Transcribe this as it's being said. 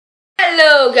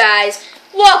Hello guys,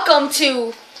 welcome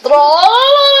to Get out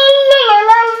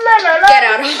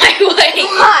of my way.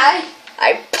 Why?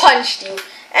 I punched you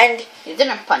and You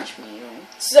didn't punch me, you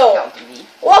so killed me.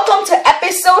 welcome to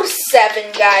episode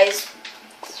 7 guys.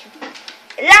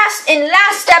 In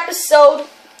last episode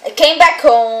I came back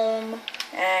home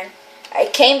and I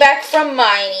came back from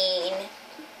mining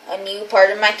a new part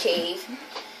of my cave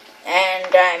and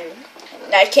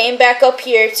I came back up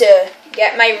here to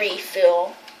get my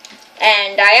refill.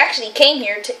 And I actually came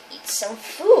here to eat some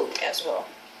food as well.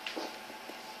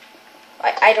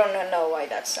 I don't know why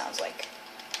that sounds like.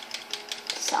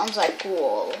 Sounds like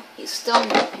wool. He's still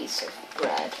no piece of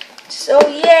bread. So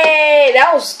yay,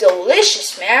 that was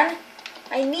delicious, man.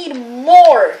 I need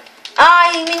more.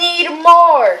 I need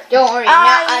more. Don't worry,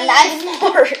 I need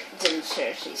more. Didn't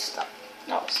seriously stop.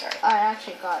 Oh, sorry. I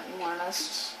actually got more or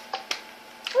less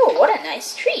Oh, what a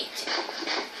nice treat.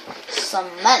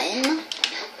 some melon.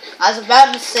 I was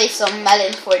about to say some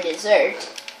melon for dessert.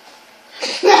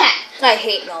 I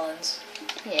hate melons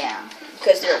Yeah,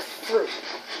 because they're a fruit.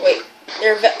 Wait,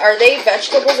 are they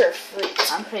vegetables or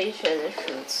fruits? I'm pretty sure they're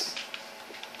fruits.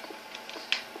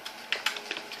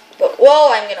 But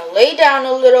well, I'm gonna lay down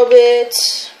a little bit.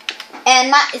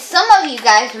 And some of you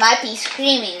guys might be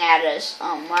screaming at us,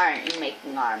 why aren't you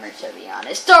making armor, to be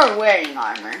honest? Or wearing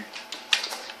armor.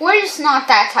 We're just not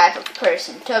that type of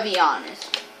person, to be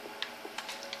honest.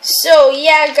 So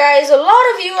yeah, guys, a lot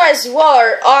of you as well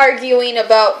are arguing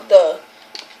about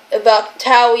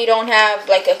how we don't have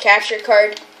like a capture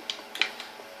card.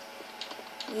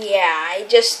 Yeah, I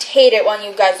just hate it when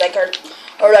you guys like are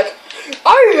like,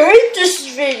 I hate this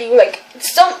video. Like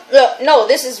no,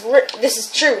 this is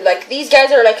true. Like these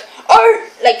guys are like,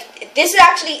 this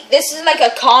is like a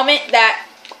comment that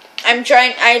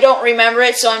I don't remember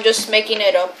it, so I'm just making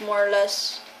it up more or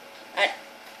less.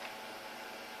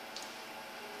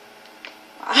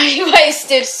 I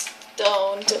wasted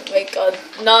stone to make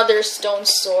another stone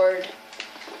sword,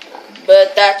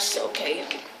 but that's okay.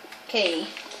 Okay.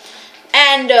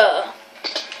 And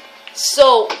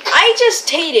so I just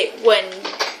hate it when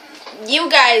you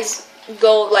guys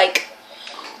go like,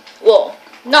 well,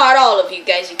 not all of you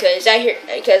guys, because I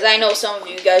know some of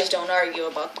you guys don't argue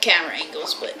about camera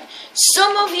angles, but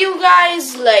some of you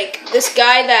guys, like this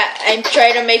guy that I'm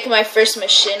trying to make my first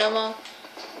machinima,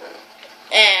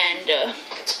 and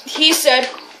he said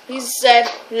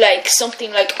like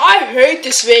something like, I hate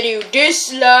this video,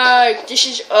 dislike, this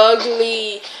is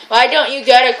ugly, why don't you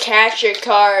get a capture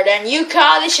card, and you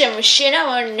call this a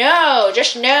machinima? No,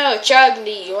 just no, it's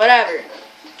ugly, whatever.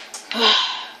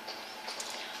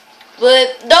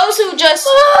 But those who just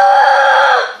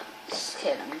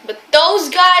kidding. But those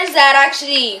guys that are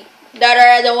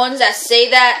the ones that say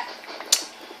that,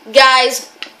 guys,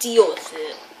 deal with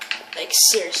it. Like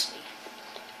seriously.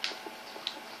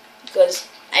 Because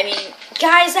I mean,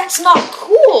 guys, that's not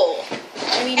cool.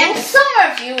 I mean, and some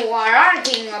of you are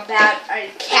arguing about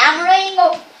a camera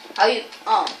angle. How you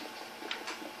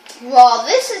well,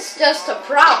 this is just a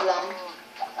problem.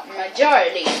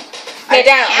 Majority. Lay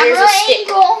down. Here's a stick.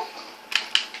 Angle.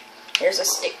 Here's a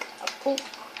stick.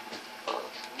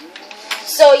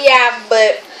 So yeah,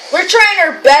 but we're trying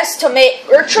our best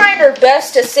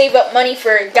to save up money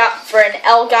for an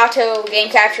Elgato Game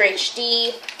Capture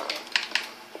HD.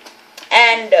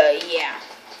 And yeah.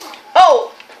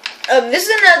 Oh, this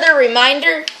is another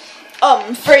reminder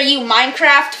for you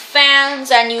Minecraft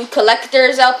fans and you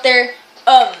collectors out there.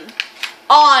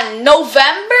 On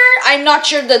November, I'm not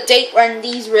sure the date when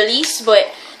these release,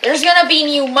 but there's gonna be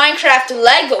new Minecraft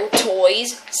Lego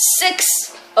toys, 6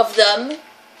 of them,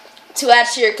 to add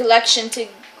to your collection.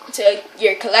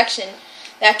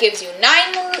 That gives you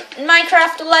 9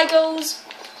 Minecraft Legos,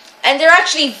 and they're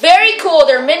actually very cool.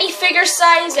 They're minifigure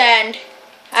size, and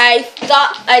I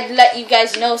thought I'd let you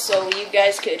guys know so you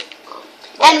guys could.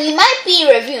 And we might be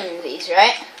reviewing these,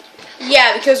 right?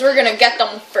 Yeah, because we're gonna get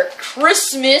them for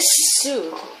Christmas.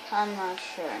 Dude, I'm not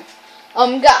sure. No,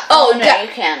 you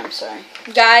can. I'm sorry,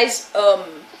 guys. I'm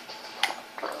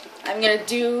gonna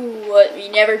do what we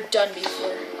never done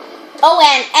before. Oh,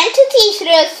 and Entity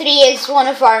 303 is one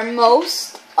of our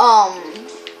most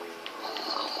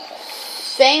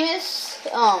famous.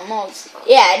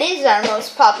 It is our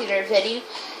most popular video,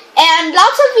 and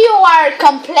lots of you are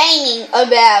complaining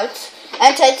about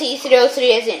Entity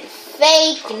 303 as in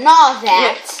fake, not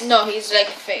that. Yeah, no, he's like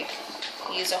fake.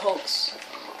 He's a hoax.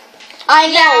 I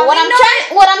know. Yeah,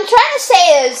 what I'm trying to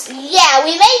say is, yeah,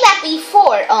 we made that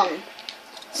before.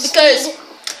 Because,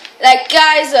 like,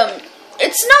 guys,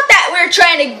 it's not that we're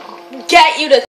trying to get you to